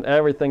thinking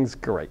everything's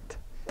great.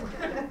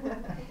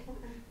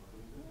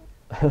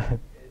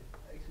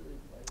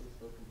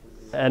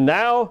 And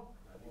now,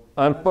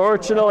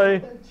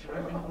 unfortunately,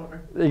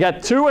 you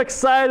got too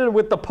excited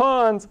with the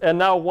pawns, and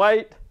now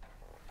white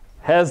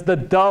has the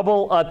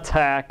double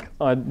attack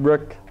on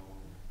rook.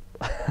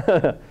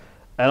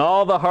 And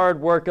all the hard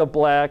work of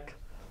black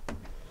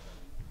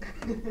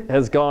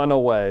has gone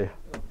away.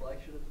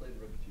 Black should have played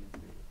rook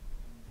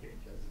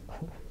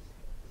g3.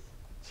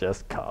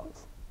 Just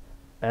cause.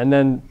 And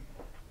then,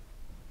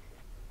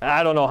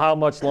 I don't know how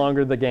much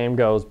longer the game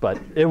goes, but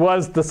it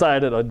was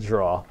decided a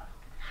draw.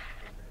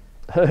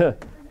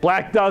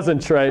 Black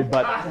doesn't trade,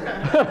 but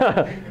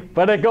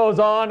but it goes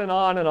on and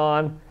on and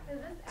on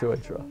to a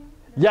draw.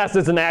 Yes,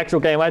 it's an actual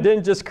game. I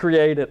didn't just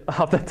create it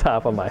off the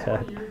top of my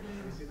head.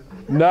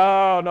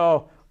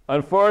 No.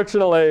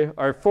 Unfortunately,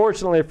 or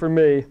fortunately for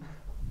me,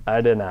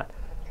 I did not.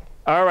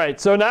 All right,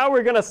 so now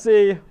we're going to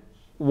see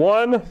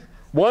one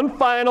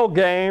final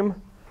game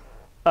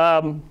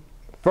from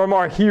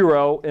our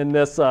hero in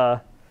this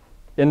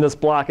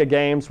block of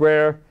games,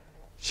 where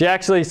she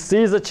actually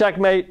sees a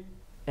checkmate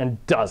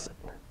and does it.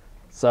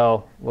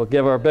 So we'll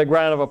give her a big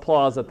round of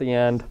applause at the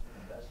end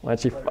when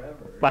she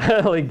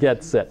finally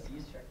gets it.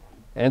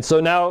 And so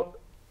now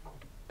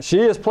she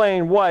is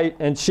playing white,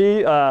 and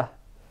she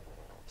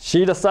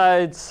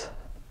decides,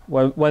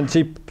 when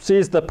she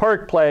sees the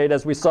perk played,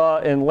 as we saw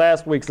in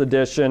last week's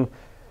edition,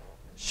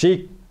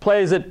 she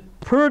plays it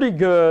pretty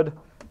good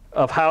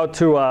of how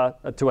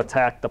to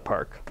attack the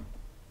perk.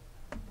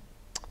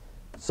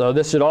 So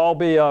this should all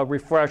be a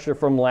refresher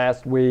from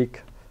last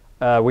week.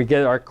 We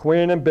get our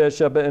queen and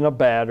bishop in a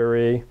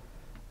battery,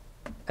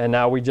 and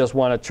now we just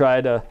want to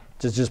try to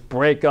just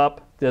break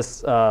up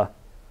this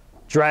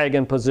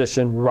dragon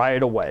position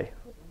right away.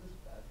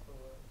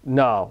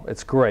 No,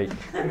 it's great.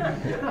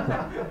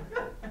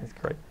 It's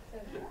great.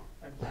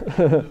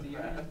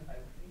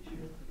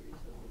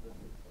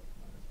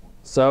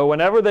 So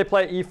whenever they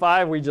play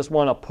e5, we just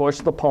want to push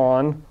the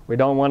pawn. We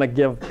don't want to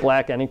give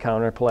black any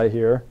counterplay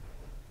here.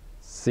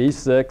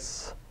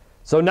 c6.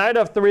 So knight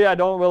f3 I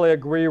don't really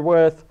agree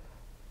with.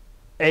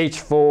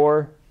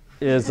 h4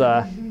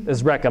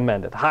 is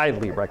recommended,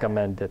 highly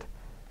recommended.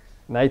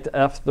 Knight to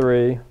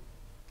f3.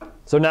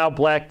 So now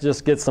black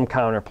just gets some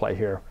counterplay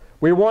here.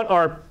 We want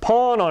our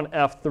pawn on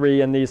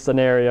f3 in these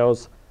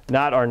scenarios,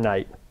 not our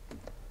knight.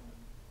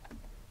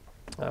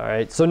 All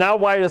right, so now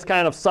white is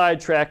kind of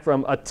sidetracked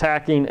from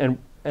attacking and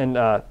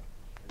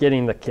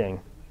getting the king.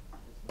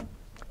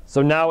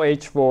 So now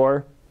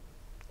h4,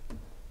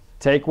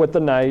 take with the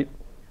knight,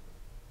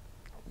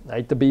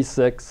 knight to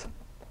b6,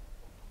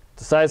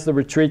 decides to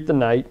retreat the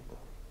knight.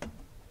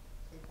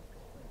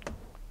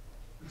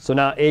 So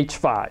now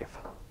h5.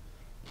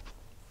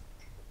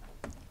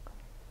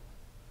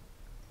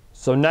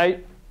 So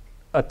knight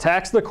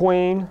attacks the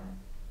queen.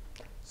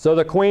 So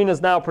the queen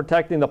is now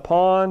protecting the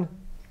pawn,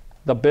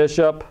 the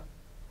bishop.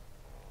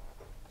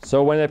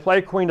 So when they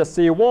play queen to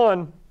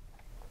c1,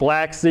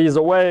 black sees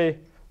a way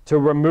to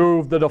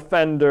remove the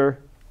defender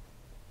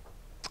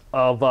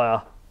of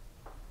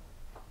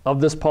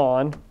this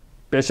pawn.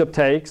 Bishop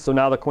takes, so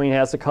now the queen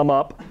has to come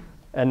up,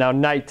 and now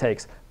knight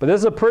takes. But this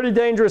is a pretty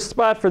dangerous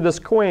spot for this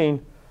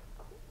queen,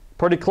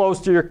 pretty close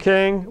to your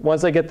king.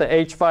 Once they get the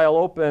h-file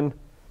open,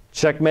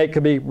 checkmate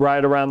could be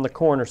right around the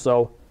corner.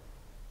 So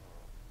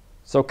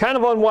kind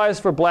of unwise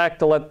for black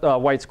to let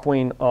white's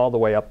queen all the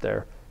way up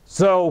there.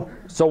 So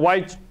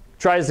white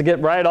tries to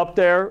get right up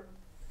there,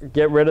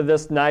 get rid of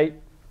this knight,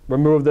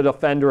 remove the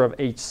defender of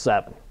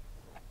h7.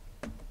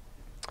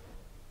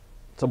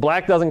 So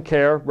black doesn't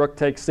care. Rook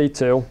takes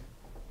c2.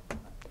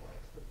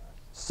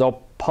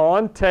 So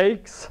pawn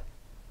takes.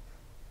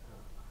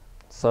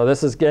 So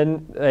this is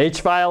getting, the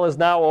h-file is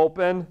now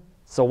open.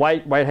 So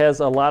white has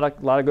a lot of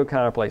good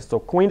counterplays. So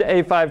queen to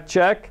a5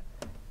 check,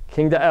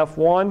 king to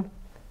f1.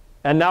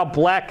 And now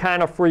black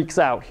kind of freaks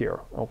out here,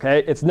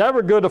 okay? It's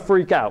never good to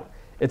freak out.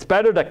 It's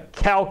better to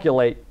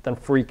calculate than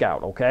freak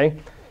out, okay?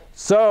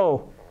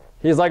 So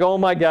he's like, oh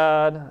my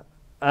God,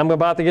 I'm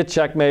about to get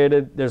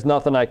checkmated. There's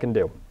nothing I can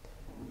do.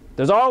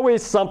 There's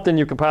always something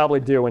you can probably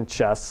do in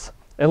chess,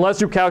 unless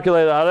you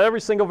calculate out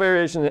every single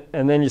variation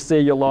and then you see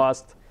you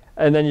lost,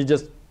 and then you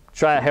just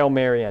try a Hail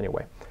Mary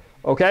anyway,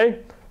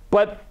 okay?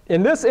 But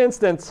in this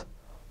instance,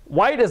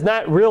 white is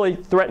not really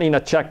threatening a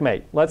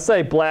checkmate. Let's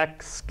say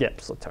black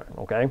skips a turn,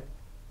 okay?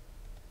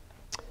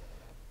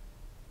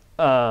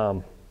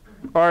 Or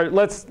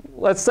let's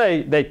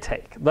say they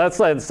take. Let's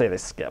say they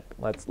skip.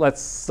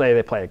 Let's say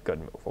they play a good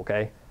move,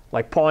 okay?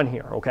 Like pawn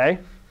here, okay?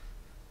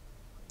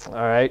 All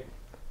right.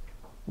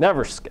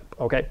 Never skip,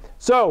 okay?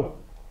 So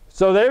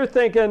they're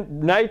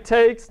thinking knight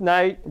takes,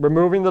 knight,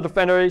 removing the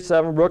defender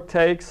h7, rook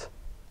takes,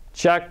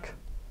 check,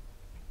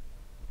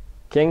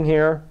 king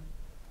here,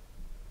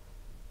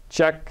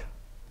 check.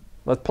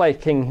 Let's play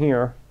king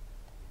here.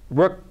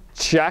 Rook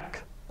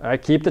check. All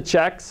right, keep the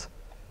checks.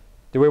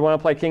 Do we want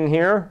to play king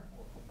here?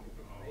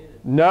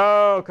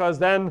 No, because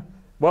then,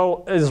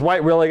 well, is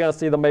white really going to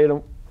see the mate?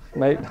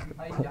 I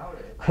doubt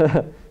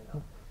it.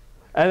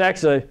 And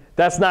actually,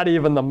 that's not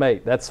even the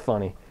mate. That's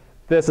funny.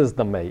 This is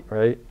the mate,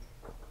 right?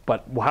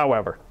 But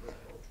however,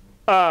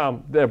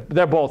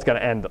 they're both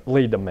going to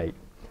lead to mate.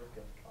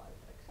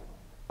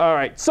 All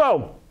right,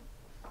 so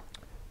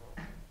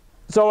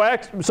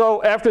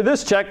after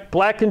this check,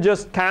 black can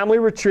just calmly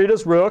retreat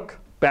his rook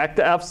back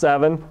to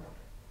f7,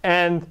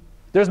 and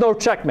there's no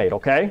checkmate,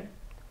 okay?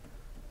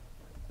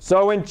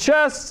 So in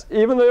chess,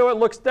 even though it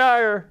looks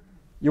dire,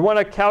 you want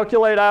to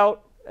calculate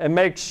out and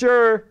make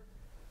sure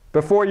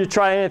before you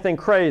try anything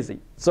crazy.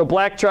 So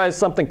black tries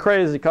something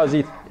crazy because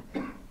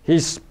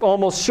he's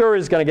almost sure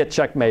he's going to get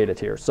checkmated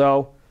here.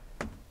 So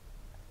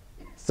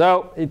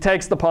he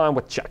takes the pawn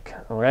with check,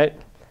 all right?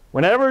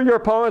 Whenever your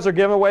opponents are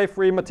giving away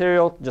free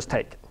material, just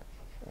take it,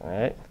 all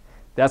right?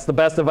 That's the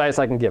best advice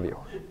I can give you.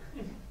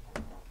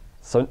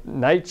 So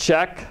knight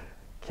check,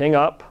 king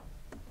up.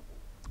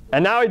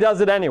 And now he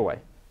does it anyway.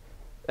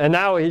 And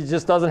now he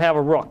just doesn't have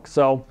a rook.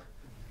 So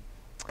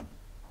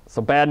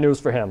bad news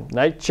for him.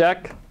 Knight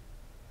check.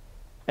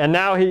 And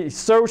now he's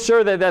so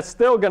sure that that's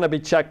still going to be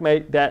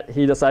checkmate that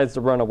he decides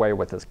to run away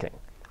with his king.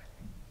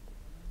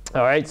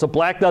 All right, so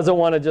black doesn't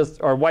want to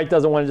or white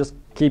doesn't want to just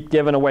keep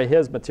giving away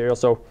his material.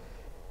 So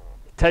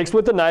he takes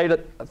with the knight,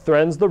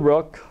 threatens the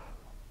rook.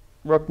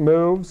 Rook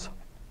moves.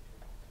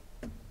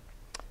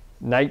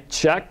 Knight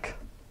check.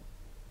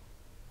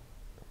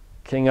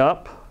 King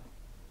up.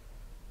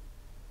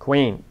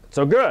 Queen.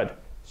 So good.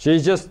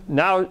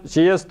 Now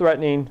she is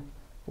threatening,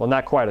 well,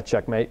 not quite a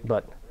checkmate,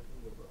 but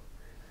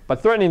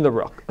threatening the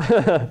rook.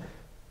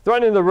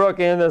 threatening the rook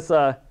and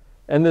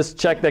this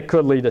check that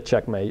could lead to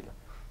checkmate.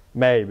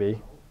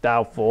 Maybe.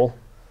 Doubtful.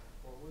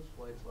 What was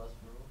White's last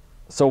move?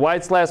 So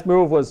White's last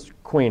move was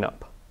queen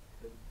up.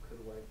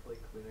 Could White play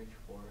Queen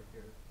H4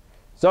 here?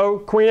 So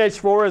Queen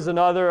H4 is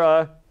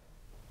another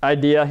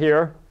idea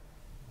here.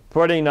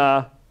 Putting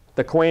the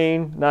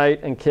queen,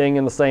 knight, and king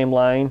in the same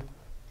line.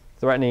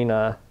 Threatening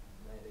Knight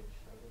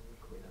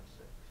H7, Queen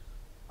F6.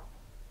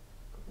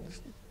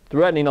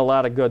 threatening a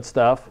lot of good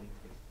stuff.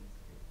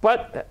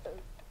 But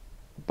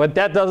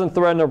that doesn't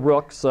threaten a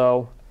rook,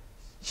 so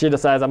she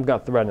decides I'm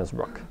going to threaten his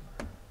rook.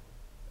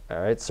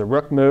 All right, so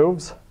rook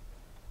moves.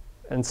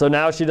 And so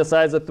now she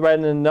decides to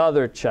threaten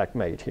another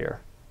checkmate here.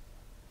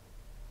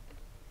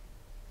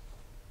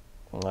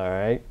 All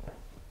right.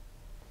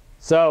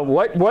 So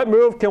what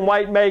move can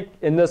White make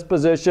in this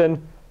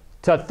position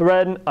to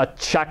threaten a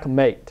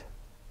checkmate?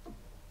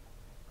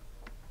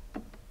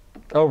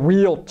 A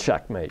real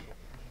checkmate.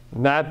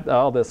 Not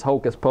all this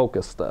hocus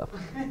pocus stuff.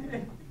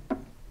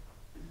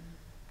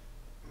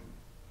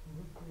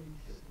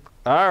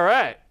 All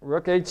right,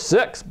 rook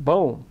h6,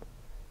 boom.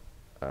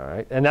 All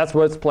right, and that's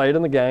what's played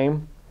in the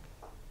game.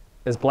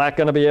 Is black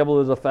going to be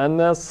able to defend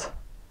this?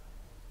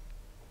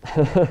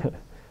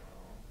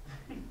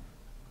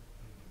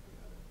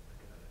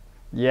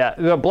 Yeah,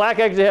 the black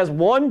actually has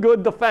one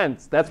good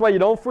defense. That's why you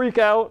don't freak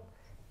out.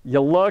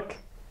 You look,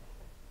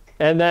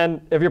 and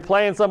then if you're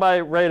playing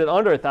somebody rated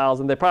under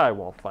 1,000, they probably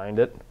won't find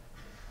it.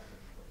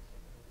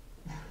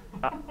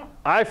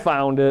 I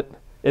found it.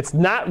 It's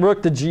not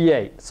rook to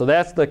g8, so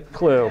that's the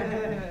clue.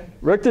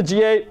 Rook to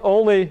g8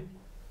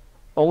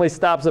 only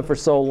stops it for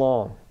so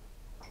long.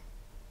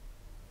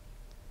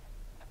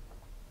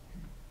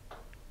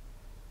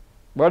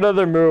 What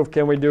other move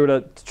can we do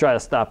to try to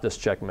stop this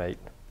checkmate?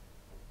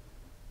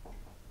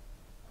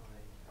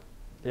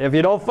 If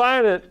you don't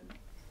find it,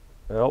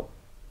 well,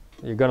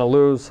 you're going to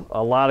lose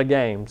a lot of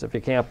games if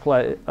you can't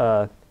play.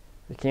 You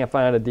can't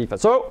find a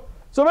defense. So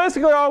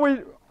basically,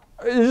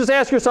 you just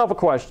ask yourself a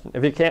question.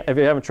 If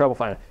you're having trouble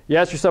finding it, you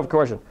ask yourself a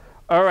question.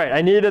 All right,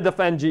 I need to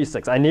defend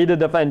g6. I need to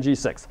defend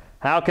g6.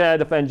 How can I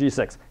defend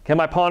g6? Can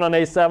my pawn on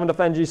a7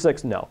 defend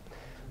g6? No.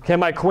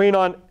 Can my queen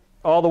on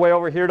all the way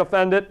over here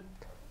defend it?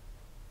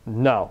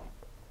 No.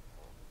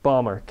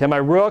 Bummer. Can my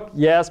rook?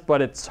 Yes,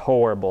 but it's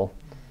horrible.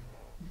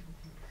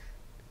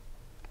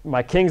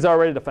 My king's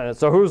already defended.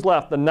 So who's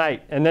left? The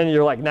knight. And then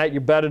you're like, knight, you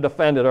better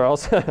defend it or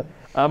else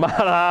I'm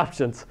out of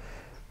options.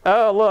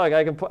 Oh, look,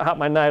 I can put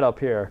my knight up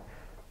here.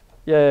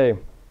 Yay.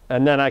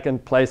 And then I can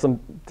play some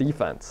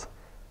defense.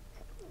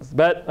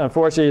 But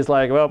unfortunately, he's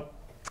like, well,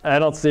 I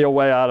don't see a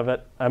way out of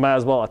it. I might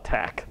as well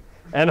attack.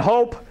 And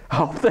hope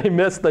they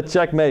miss the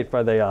checkmate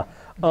for the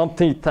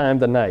umpteenth time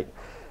tonight.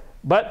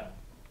 But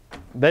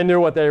they knew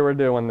what they were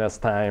doing this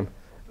time.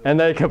 And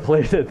they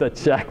completed the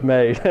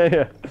checkmate.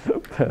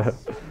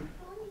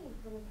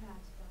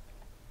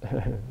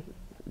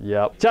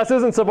 Yep. Chess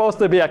isn't supposed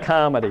to be a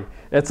comedy.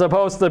 It's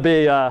supposed to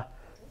be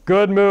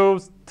good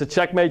moves to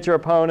checkmate your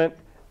opponent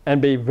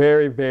and be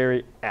very,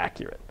 very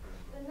accurate.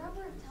 The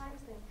number of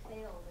times they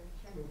failed in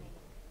checkmate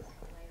is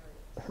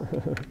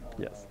hilarious.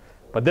 Yes.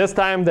 But this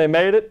time they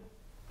made it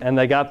and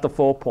they got the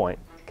full point.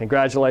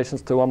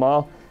 Congratulations to them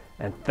all.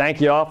 And thank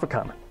you all for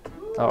coming.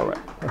 All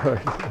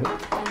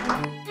right.